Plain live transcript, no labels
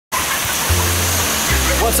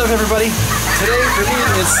What's up, everybody? Today for me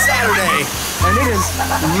is Saturday, and it is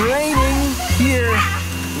raining here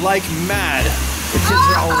like mad. The kids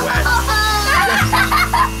are all wet.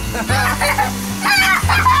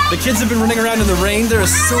 The kids have been running around in the rain. There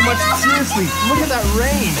is so much, seriously, look at that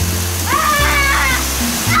rain.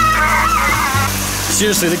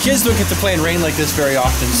 Seriously, the kids don't get to play in rain like this very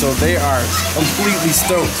often, so they are completely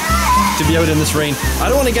stoked to be out in this rain. I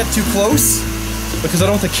don't want to get too close because I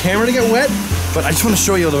don't want the camera to get wet, but I just want to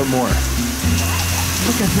show you a little bit more.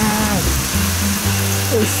 Look at that.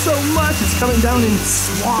 There's so much. It's coming down in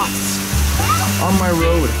swaths on my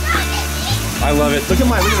road. I love it. Look at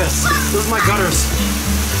this. Those are my gutters.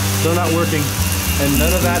 They're not working. And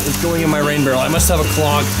none of that is going in my rain barrel. I must have a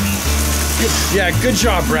clog. Yeah, good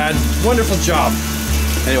job, Brad. Wonderful job.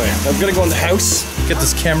 Anyway, I'm gonna go in the house, get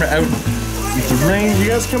this camera out with the rain. You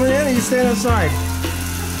guys coming in or you staying outside?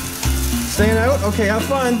 Staying out? Okay, have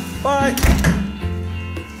fun. Bye.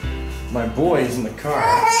 My boy's in the car.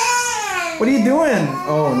 What are you doing?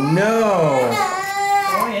 Oh no.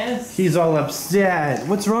 Oh yes. He's all upset.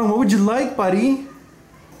 What's wrong? What would you like, buddy?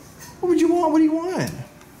 What would you want? What do you want?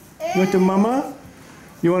 You want the mama?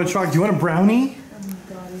 You want a chocolate? Do you want a brownie?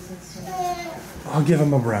 I'll give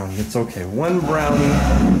him a brownie. It's okay. One brownie.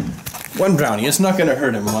 One brownie. It's not gonna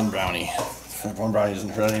hurt him. One brownie. One brownie doesn't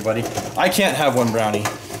hurt anybody. I can't have one brownie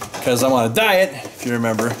because I'm on a diet, if you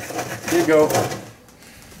remember. Here you go.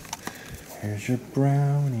 Here's your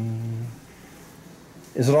brownie.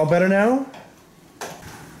 Is it all better now?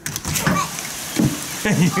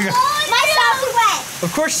 My socks are wet.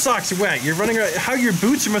 Of course your socks are wet. You're running around. How your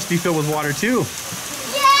boots must be filled with water too.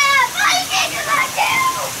 Yeah, my feet are wet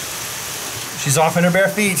too. She's off in her bare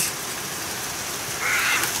feet.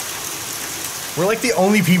 We're like the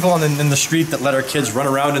only people in the street that let our kids run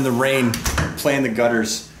around in the rain, play in the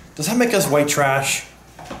gutters. Does that make us white trash?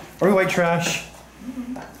 Are we white trash?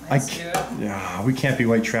 Yeah, we can't be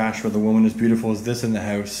white trash with a woman as beautiful as this in the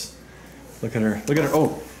house. Look at her. Look at her.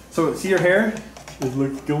 Oh, so see her hair? It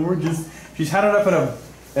looks gorgeous. She's had it up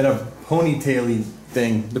in a ponytaily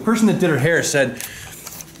thing. The person that did her hair said,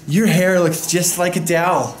 "Your hair looks just like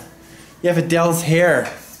Adele. You have Adele's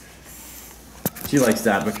hair." She likes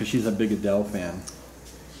that because she's a big Adele fan.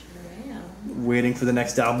 Sure am. Waiting for the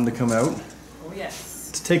next album to come out. Oh yes.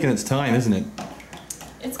 It's taking its time, isn't it?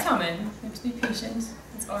 It's coming. You have to be patient.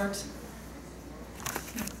 It's art.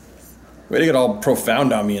 Way to get all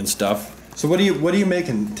profound on me and stuff. So what are you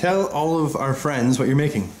making? Tell all of our friends what you're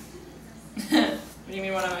making. What do you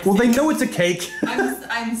mean what am I Well, saving? they know it's a cake.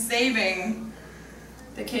 I'm saving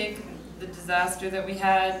the cake, the disaster that we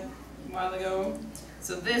had a while ago.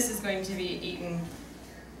 So this is going to be eaten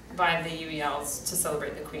by the UELs to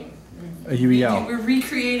celebrate the Queen. A UEL. We're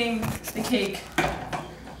recreating the cake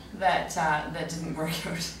that didn't work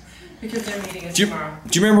out because they're meeting us tomorrow.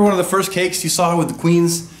 Do you remember one of the first cakes you saw with the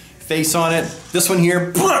Queen's face on it? This one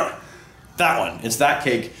here, that one. It's that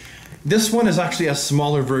cake. This one is actually a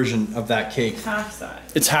smaller version of that cake. Half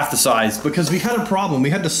size. It's half the size because we had a problem. We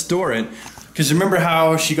had to store it. Because remember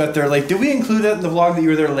how she got there late? Did we include that in the vlog that you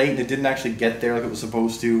were there late and it didn't actually get there like it was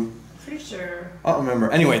supposed to? Pretty sure. I don't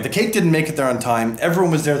remember. Anyway, the cake didn't make it there on time.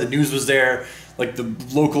 Everyone was there. The news was there. Like the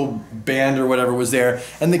local band or whatever was there.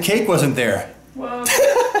 And the cake wasn't there. Well,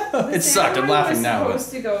 it sucked. I'm laughing now. It was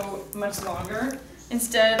supposed to go much longer.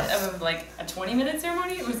 Instead of like a 20-minute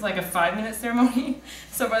ceremony, it was like a 5-minute ceremony.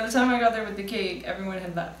 So by the time I got there with the cake, everyone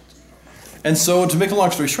had left. And so, to make a long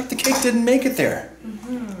story short, the cake didn't make it there.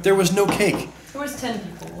 There was no cake. There was 10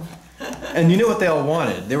 people. And you know what they all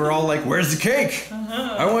wanted? They were all like, "Where's the cake?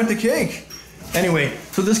 I want the cake." Anyway,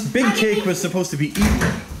 so this big cake was supposed to be eaten,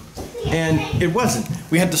 and it wasn't.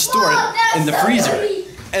 We had to store it in the freezer.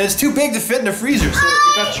 And it's too big to fit in the freezer, so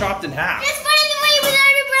it got chopped in half. Just put it in the way without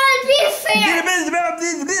a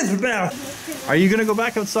fair. Are you gonna go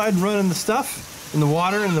back outside and run in the stuff? In the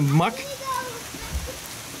water, in the muck?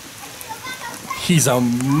 He's a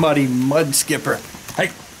muddy mud skipper. Hey,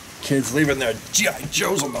 kids leaving their G.I.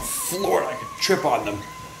 Joes on the floor. I could trip on them.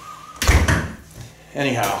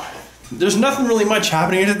 Anyhow, there's nothing really much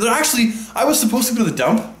happening. Actually, I was supposed to go to the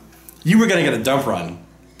dump. You were gonna get a dump run,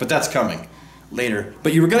 but that's coming later.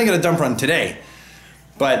 But you were gonna get a dump run today.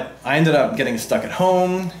 But I ended up getting stuck at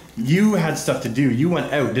home. You had stuff to do. You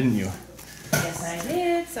went out, didn't you? Yes, I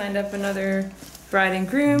did. Signed up another bride and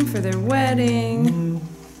groom for their wedding.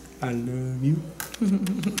 I love you.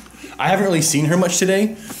 I haven't really seen her much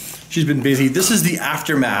today. She's been busy. This is the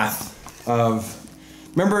aftermath of...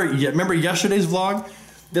 Remember yesterday's vlog?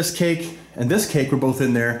 This cake and this cake were both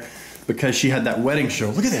in there because she had that wedding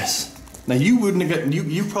show. Look at this. Now you wouldn't have gotten...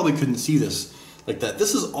 You probably couldn't see this like that.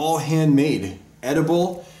 This is all handmade.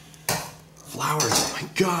 Edible flowers. Oh my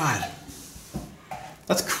God.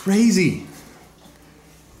 That's crazy.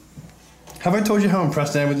 Have I told you how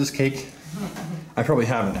impressed I am with this cake? I probably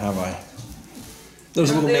haven't, have I?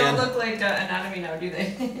 There's a little they man. They don't look like anatomy now, do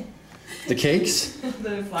they? The cakes?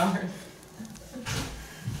 The flowers.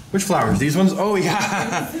 Which flowers? These ones? Oh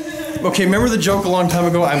yeah. Okay, remember the joke a long time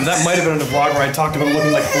ago? That might have been in a vlog where I talked about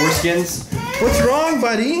looking like foreskins. What's wrong,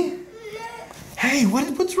 buddy? Hey,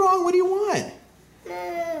 what's wrong? What do you want?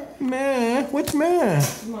 Ma, what's ma?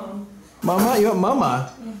 Mom. Mama? You want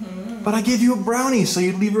mama? Mm-hmm. But I gave you a brownie so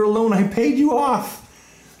you'd leave her alone. I paid you off.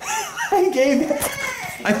 I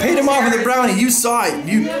paid him off with a brownie. You saw it.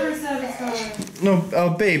 You never satisfied. No,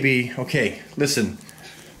 oh baby. Okay, listen.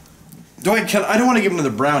 I don't want to give him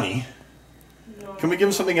another brownie. No. Can we give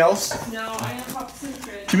him something else? No, I have pops in the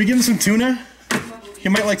fridge. Can we give him some tuna? He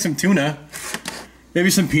might like some tuna.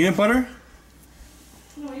 Maybe some peanut butter?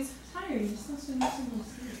 No, he's tired. He's not so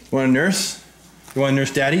nice. Want to nurse? You want to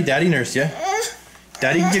nurse Daddy? Daddy nurse, yeah?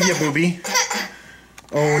 Daddy can give you a booby.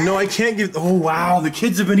 Oh no, I can't give. Oh wow, the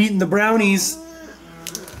kids have been eating the brownies.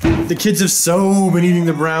 The kids have so been eating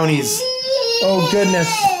the brownies. Oh goodness.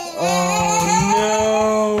 Oh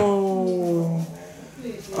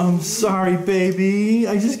no. I'm sorry, baby.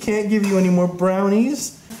 I just can't give you any more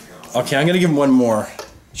brownies. Okay, I'm gonna give him one more.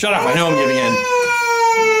 Shut up, I know I'm giving in.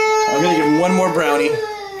 I'm gonna give him one more brownie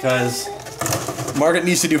because Margaret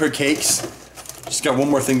needs to do her cakes. She's got one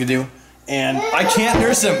more thing to do. And I can't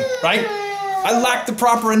nurse him, right? I lack the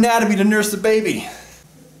proper anatomy to nurse the baby.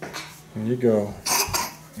 There you go.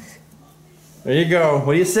 There you go.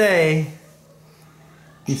 What do you say?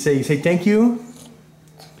 You say thank you?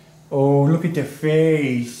 Oh, look at the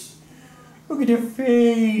face. Look at the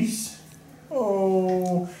face.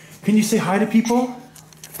 Oh. Can you say hi to people?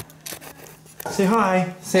 Say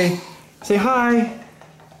hi. Say hi.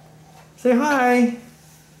 Say hi.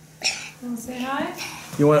 Want to say hi?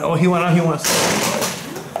 You want? Oh, he wants.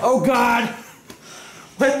 Oh God!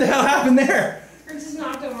 What the hell happened there? I just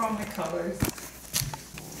knocked over all my colors.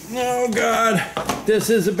 Oh God! This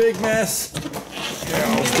is a big mess.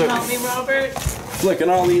 Can you help me, Robert? Flicking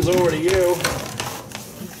all these over to you.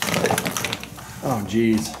 Oh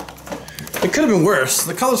jeez. It could have been worse.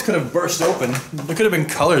 The colors could have burst open. There could have been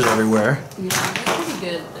colors everywhere. Yeah, that's pretty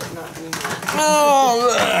good at not doing that.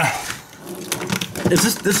 Oh! Is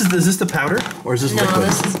this the powder or is this liquid? No,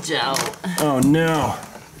 this is gel. Oh no.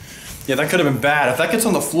 Yeah, that could have been bad. If that gets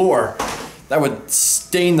on the floor, that would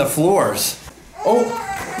stain the floors. Oh,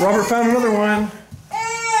 Robert found another one.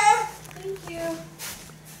 Thank you.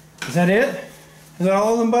 Is that it? Is that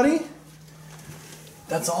all of them, buddy?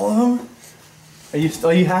 That's all of them?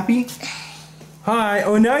 Are you happy? Hi.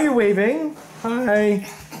 Oh, now you're waving. Hi.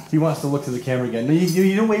 He wants to look to the camera again. No,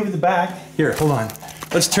 you don't wave at the back. Here, hold on.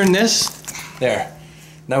 Let's turn this. There.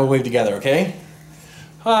 Now we'll wave together, okay?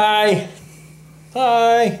 Hi.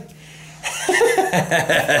 Hi.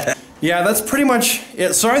 Yeah, that's pretty much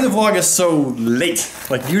it. Sorry the vlog is so late.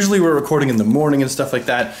 Like usually we're recording in the morning and stuff like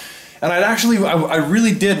that. And I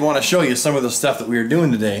really did want to show you some of the stuff that we were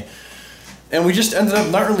doing today. And we just ended up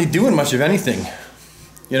not really doing much of anything.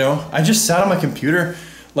 You know, I just sat on my computer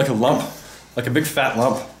like a lump, like a big fat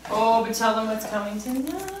lump. Oh, but tell them what's coming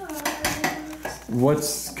tonight.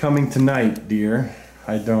 What's coming tonight, dear?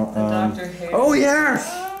 I don't. Doctor Who. Oh yeah.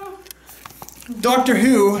 Doctor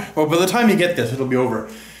Who. Well, by the time you get this, it'll be over.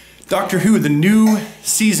 Doctor Who. The new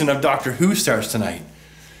season of Doctor Who starts tonight.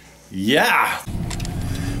 Yeah.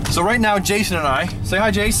 So right now, Jason and I, say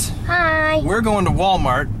hi, Jace. Hi. We're going to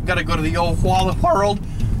Walmart. Gotta go to the old world.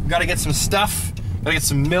 Gotta get some stuff. Gotta get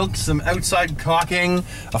some milk, some outside caulking,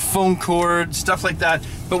 a phone cord, stuff like that.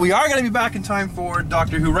 But we are gonna be back in time for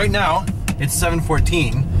Doctor Who. Right now, it's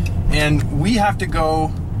 7:14, and we have to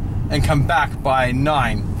go and come back by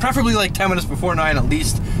 9. Preferably like 10 minutes before 9 at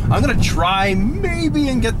least. I'm gonna try maybe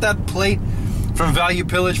and get that plate from Value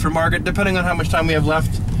Pillage for Margaret, depending on how much time we have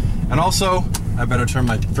left. And also, I better turn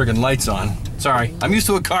my friggin' lights on. Sorry, I'm used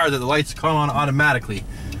to a car that the lights come on automatically.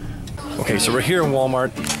 Okay, so we're here in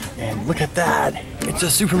Walmart, and look at that. It's a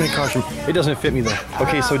Superman costume. It doesn't fit me though.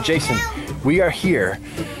 Okay, so Jason, we are here.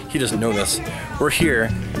 He doesn't know this. We're here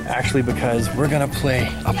actually because we're gonna play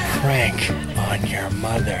a prank on your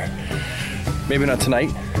mother. Maybe not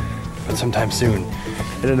tonight, but sometime soon.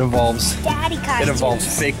 And it involves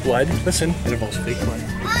fake blood. Listen, it involves fake blood.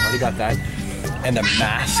 Already got that. And a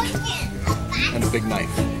mask and a big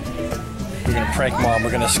knife. We're gonna prank Mom.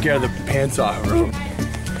 We're gonna scare the pants off of her.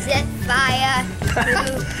 Set fire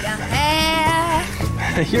to your hair.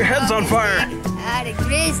 Your head's on fire. At a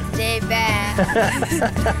grizzly bear.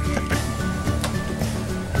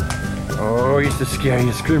 Oh, he's the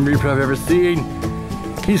scariest Grim Reaper I've ever seen.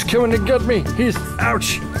 He's coming to get me. He's,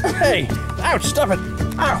 ouch. Hey, ouch, stop it.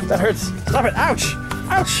 Ow, that hurts. Stop it, ouch.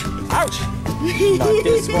 Ouch, ouch. Not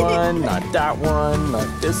this one, not that one,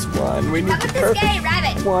 not this one. We need the perfect scary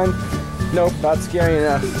rabbit one. Nope, not scary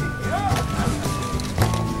enough.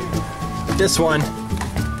 This one.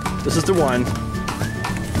 This is the one.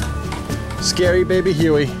 Scary baby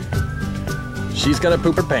Huey. She's gonna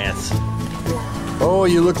poop her pants. Oh,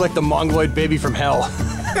 you look like the mongoloid baby from hell.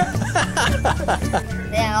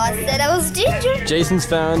 Now I said I was Ginger. Jason's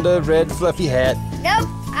found a red fluffy hat. Nope,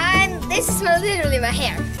 this is literally my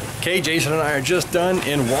hair. Okay, Jason and I are just done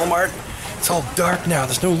in Walmart. It's all dark now,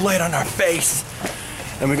 there's no light on our face.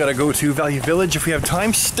 And we gotta go to Value Village if we have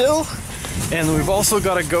time still. And we've also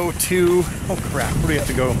gotta go to, oh crap, where do we have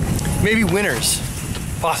to go? Maybe Winners,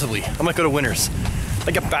 possibly. I might go to Winners.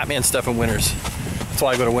 I get Batman stuff in Winners. That's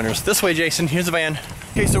why I go to Winners. This way, Jason, here's the van.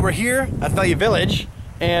 Okay, so we're here at Value Village.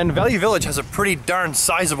 And Value Village has a pretty darn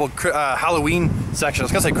sizable Halloween section. I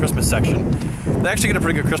was gonna say Christmas section. They actually get a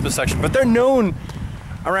pretty good Christmas section, but they're known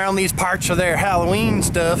around these parts for their Halloween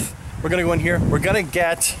stuff. We're gonna go in here. We're gonna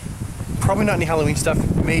get, probably not any Halloween stuff.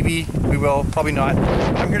 Maybe we will, probably not.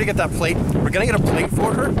 I'm here to get that plate. We're gonna get a plate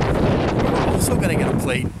for her. We're also gonna get a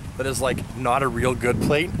plate that is like not a real good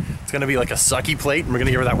plate. It's gonna be like a sucky plate, and we're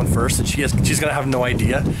gonna give her that one first, and she's gonna have no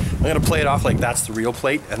idea. I'm gonna play it off like that's the real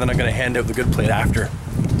plate, and then I'm gonna hand out the good plate after.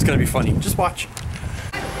 It's gonna be funny. Just watch.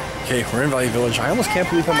 Okay, we're in Value Village. I almost can't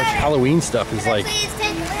believe how much Halloween stuff is like.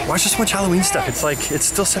 Watch so much Halloween stuff. It's like, it's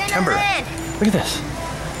still September. Look at this.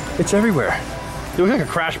 It's everywhere. You look like a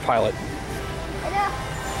crash pilot.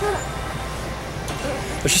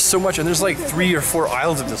 There's just so much, and there's like 3 or 4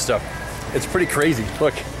 aisles of this stuff. It's pretty crazy.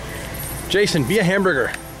 Look. Jason, be a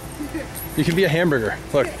hamburger. You can be a hamburger.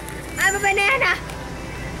 Look. I'm a banana.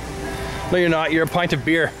 No, you're not. You're a pint of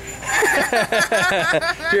beer.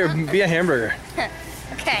 Here, be a hamburger.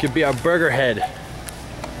 Okay. You could be a burger head.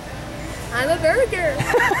 I'm a burger.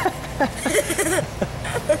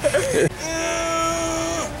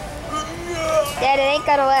 Dad, it ain't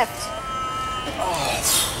got a lift.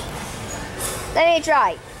 Let me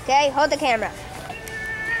try. Okay, hold the camera.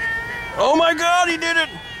 Oh my God, he did it!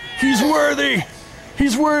 He's worthy!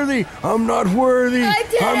 He's worthy! I'm not worthy! I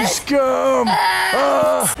did I'm it. scum!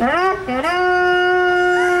 Oh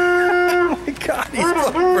my God,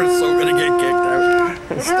 we're so gonna get kicked out.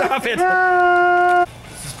 Stop it!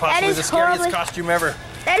 This is possibly the scariest costume ever.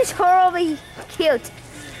 That is horribly cute.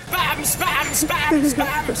 Spam, spam, spam,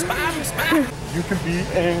 spam, spam, spam. You can be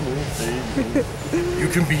anything. You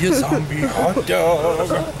can be a zombie hot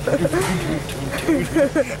dog.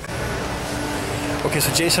 Okay,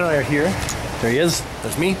 so Jason and I are here. There he is.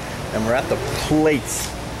 There's me. And we're at the plates.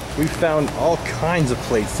 We found all kinds of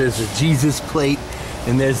plates. There's a Jesus plate,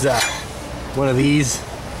 and there's one of these,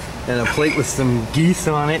 and a plate with some geese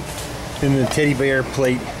on it, and the teddy bear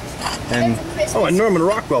plate, and oh, a Norman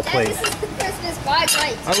Rockwell plate. This is the Christmas pie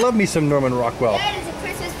plate. I love me some Norman Rockwell. That is a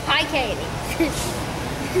Christmas pie cake.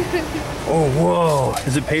 Oh, whoa.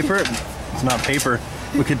 Is it paper? It's not paper.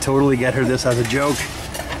 We could totally get her this as a joke.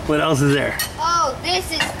 What else is there? Oh,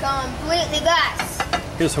 this is completely glass.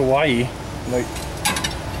 Here's Hawaii. Like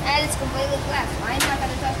That is completely glass. I'm not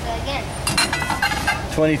going to touch that again.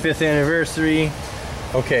 25th anniversary.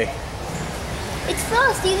 Okay. It's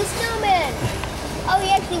Frosty the Snowman. Oh, he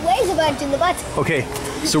actually weighs a bunch in the butt. Okay,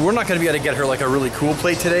 so we're not going to be able to get her like a really cool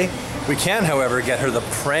plate today. We can, however, get her the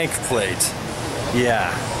prank plate.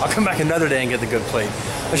 Yeah, I'll come back another day and get the good plate.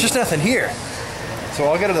 There's just nothing here. So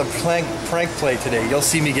I'll get her the prank plate today. You'll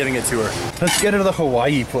see me giving it to her. Let's get her the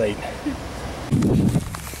Hawaii plate.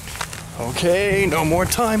 Okay, no more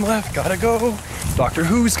time left. Gotta go. Doctor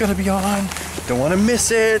Who's gonna be on. Don't want to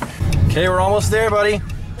miss it. Okay, we're almost there, buddy.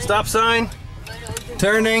 Stop sign.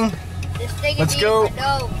 Turning. Let's go.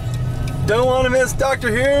 Don't want to miss Doctor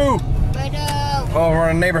Who. Oh, we're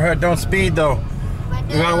in a neighborhood. Don't speed, though.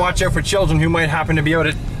 We gotta watch out for children who might happen to be out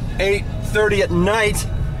at 8:30 at night.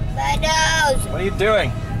 My nose. What are you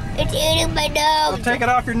doing? It's eating my nose. Well, take it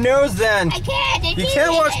off your nose, then. I can't. You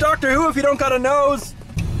can't watch Doctor Who if you don't got a nose.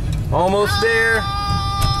 Almost there.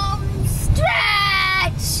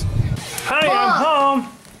 Stretch. Hi, I'm home.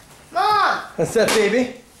 Mom. What's up,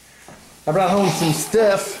 baby? I brought home some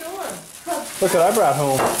stuff. Look what I brought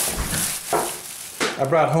home. I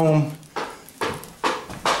brought home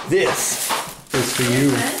this. This is for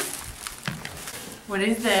you. What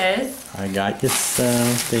is this? I got you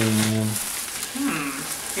something.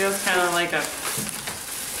 Feels kind of like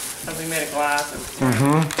something made of glass.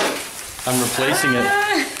 I'm replacing it.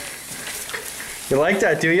 You like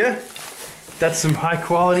that, do you? That's some high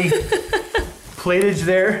quality platage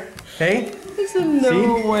there, hey? This in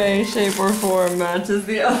no way, shape, or form matches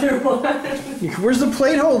the other one. Where's the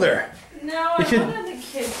plate holder? No, I put it in the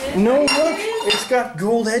kitchen. No, look, it's got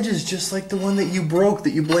gold edges just like the one that you broke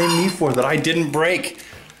that you blame me for that I didn't break.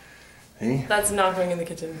 Hey? That's not going in the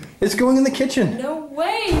kitchen. It's going in the kitchen. No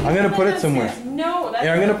way. I'm gonna put it somewhere. No, that's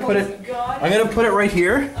I'm gonna put it. I'm gonna put it right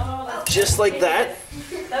here, just like that.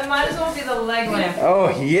 That might as well be the leg lamp.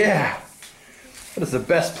 Oh yeah, that is the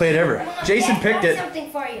best plate ever. Jason picked it.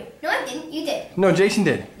 Something for you. No, I didn't. You did. No, Jason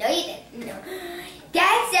did. No, you didn't. No.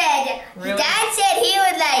 Dad said. Really? Dad said he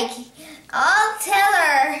would like. I'll tell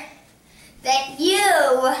her that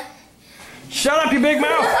you. Shut up, you big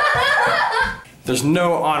mouth! There's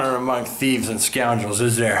no honor among thieves and scoundrels,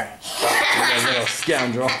 is there? You little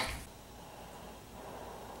scoundrel.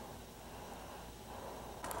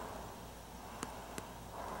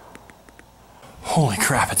 Holy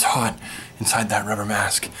crap, it's hot inside that rubber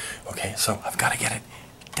mask. Okay, so I've got to get it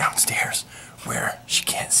downstairs where she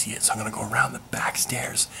can't see it. So I'm going to go around the back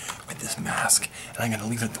stairs with this mask, and I'm going to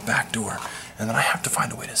leave it at the back door. And then I have to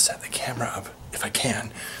find a way to set the camera up, if I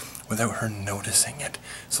can, without her noticing it,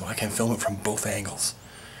 so I can film it from both angles.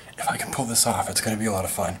 If I can pull this off, it's going to be a lot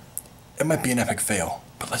of fun. It might be an epic fail,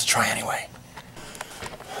 but let's try anyway.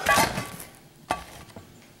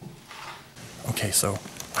 Okay, so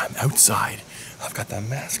I'm outside. I've got that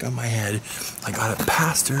mask on my head. I got it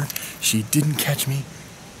past her. She didn't catch me.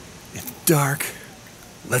 It's dark.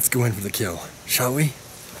 Let's go in for the kill, shall we?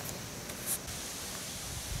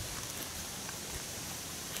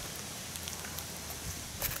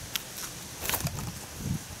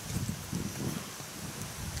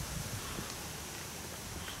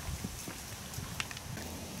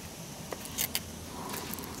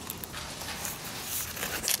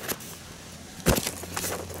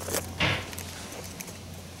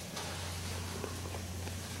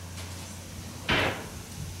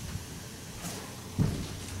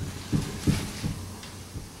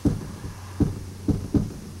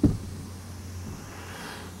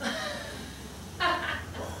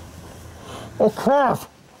 Oh crap!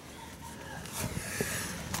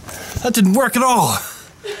 That didn't work at all!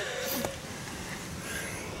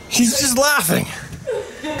 She's just laughing!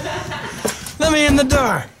 Let me in the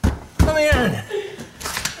door! Let me in!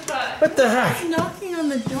 What the heck? Knocking on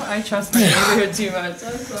the door. I trust my neighborhood too much.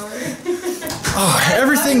 I'm sorry. Oh,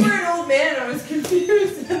 everything. I thought you were an old man. I was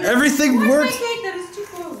confused. Everything worked. Cake that is too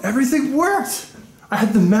close. Everything worked. I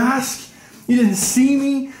had the mask. You didn't see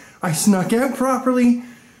me. I snuck out properly.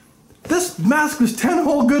 This mask was 10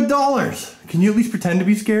 whole good dollars. Can you at least pretend to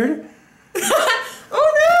be scared? Oh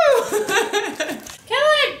no! Kill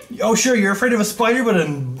it! Oh sure, you're afraid of a spider, but a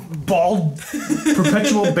bald,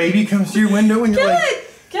 perpetual baby comes to your window and you're Kill like, it!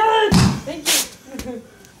 Kill it! Thank you.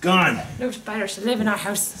 gone. No spiders should live in our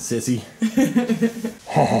house. Sissy.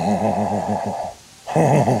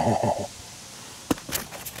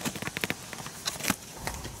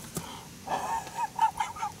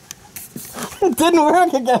 It didn't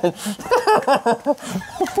work again. I'm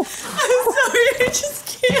sorry, I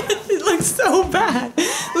just can't. It looks so bad.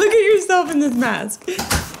 Look at yourself in this mask. It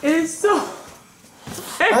is so...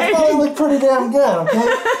 I thought I looked pretty damn good,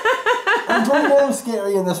 okay? I'm pretty damn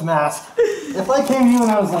scary in this mask. If I came to you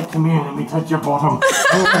and I was like, come here, let me touch your bottom.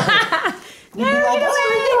 You'd be like, get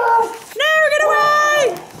away! Get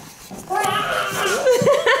away!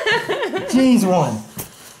 Jeez, one.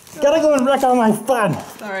 Gotta go and wreck all my fun.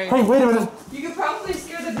 Sorry. Hey, wait a minute. You could probably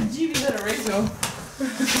scare the bejeebies out of Rachel.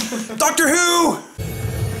 Doctor Who!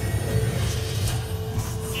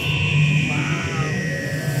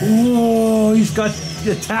 Whoa, he's got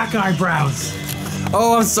attack eyebrows.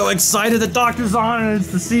 Oh, I'm so excited. The Doctor's on and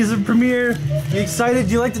it's the season premiere. You excited?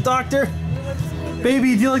 Do you like the Doctor?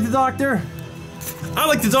 Baby, do you like the Doctor? I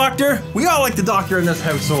like the Doctor. We all like the Doctor in this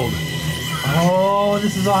household. Oh,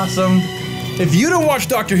 this is awesome. If you don't watch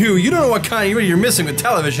Doctor Who, you don't know what kind of you're missing with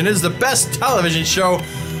television. It is the best television show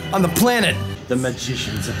on the planet. The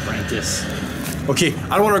Magician's Apprentice. Okay,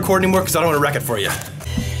 I don't want to record anymore because I don't want to wreck it for you.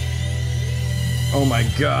 Oh my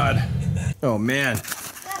god. Oh man.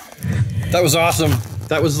 That was awesome.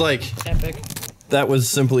 That was like... Epic. That was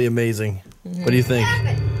simply amazing. What do you think?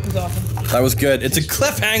 It was awesome. That was good. It's a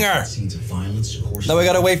cliffhanger. Now we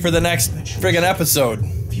gotta wait for the next friggin' episode.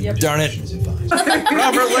 Yep. Darn it.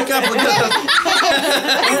 Robert, look up, look up.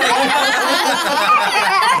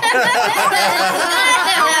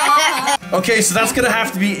 Okay, so that's gonna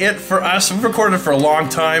have to be it for us. We've recorded it for a long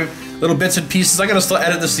time. Little bits and pieces. I gotta still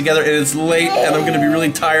edit this together, and it's late, and I'm gonna be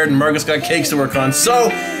really tired, and Margaret's got cakes to work on. So,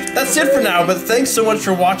 that's it for now, but thanks so much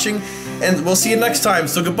for watching, and we'll see you next time.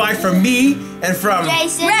 So goodbye from me, and from...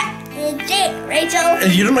 Jason. Rachel.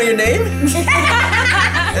 You don't know your name?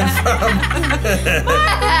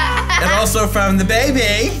 And also from the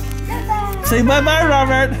baby. Say bye-bye,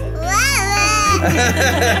 Robert. Bye.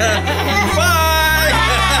 Bye.